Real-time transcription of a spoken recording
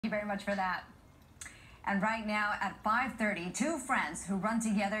Thank you very much for that. And right now at 5:30, two friends who run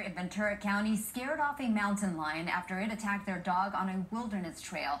together in Ventura County scared off a mountain lion after it attacked their dog on a wilderness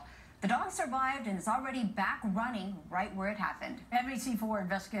trail. The dog survived and is already back running right where it happened. NBC4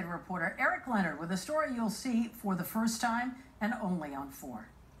 investigative reporter Eric Leonard with a story you'll see for the first time and only on 4.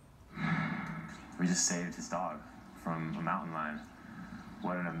 We just saved his dog from a mountain lion.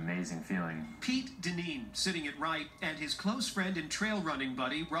 What an amazing feeling. Pete Dineen, sitting at right, and his close friend and trail running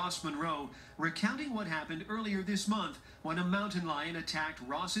buddy, Ross Monroe, recounting what happened earlier this month when a mountain lion attacked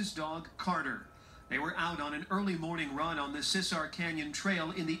Ross's dog, Carter. They were out on an early morning run on the Sisar Canyon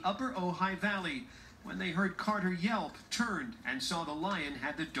Trail in the upper Ojai Valley when they heard Carter yelp, turned, and saw the lion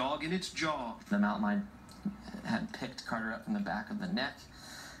had the dog in its jaw. The mountain lion had picked Carter up from the back of the neck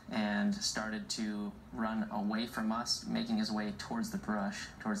and started to run away from us, making his way towards the brush,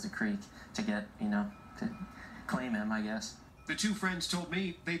 towards the creek, to get, to claim him, I guess. The two friends told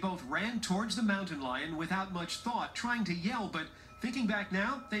me they both ran towards the mountain lion without much thought, trying to yell, but thinking back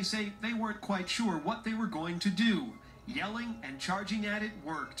now, they say they weren't quite sure what they were going to do. Yelling and charging at it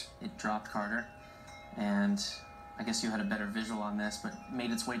worked. It dropped Carter, and I guess you had a better visual on this, but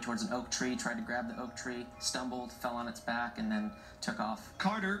made its way towards an oak tree, tried to grab the oak tree, stumbled, fell on its back, and then took off.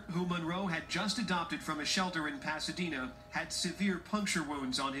 Carter, who Monroe had just adopted from a shelter in Pasadena, had severe puncture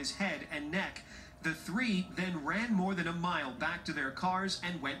wounds on his head and neck. The three then ran more than a mile back to their cars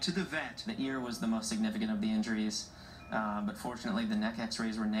and went to the vet. The ear was the most significant of the injuries, but fortunately the neck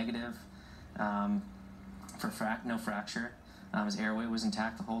x-rays were negative for no fracture. His airway was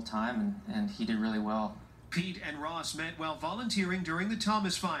intact the whole time, and he did really well. Pete and Ross met while volunteering during the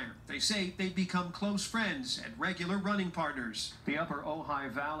Thomas Fire. They say they've become close friends and regular running partners. The upper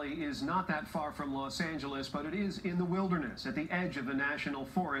Ojai Valley is not that far from Los Angeles, but it is in the wilderness at the edge of the national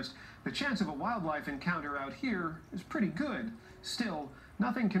forest. The chance of a wildlife encounter out here is pretty good. Still,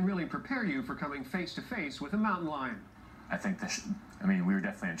 nothing can really prepare you for coming face to face with a mountain lion. I think we were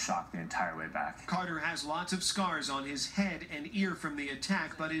definitely in shock the entire way back. Carter has lots of scars on his head and ear from the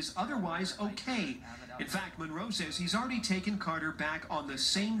attack, but is otherwise okay. In fact, Monroe says he's already taken Carter back on the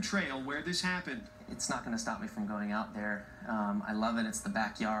same trail where this happened. It's not going to stop me from going out there. I love it. It's the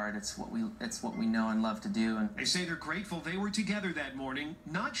backyard. It's what we know and love to do. And they say they're grateful they were together that morning,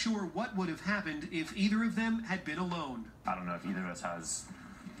 not sure what would have happened if either of them had been alone. I don't know if either of us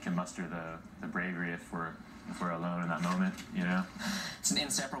can muster the bravery if we're alone in that moment, It's an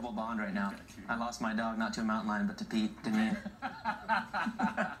inseparable bond right now. I lost my dog not to a mountain lion, but to Pete Dineen.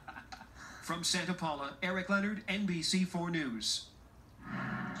 From Santa Paula, Eric Leonard, NBC4 News.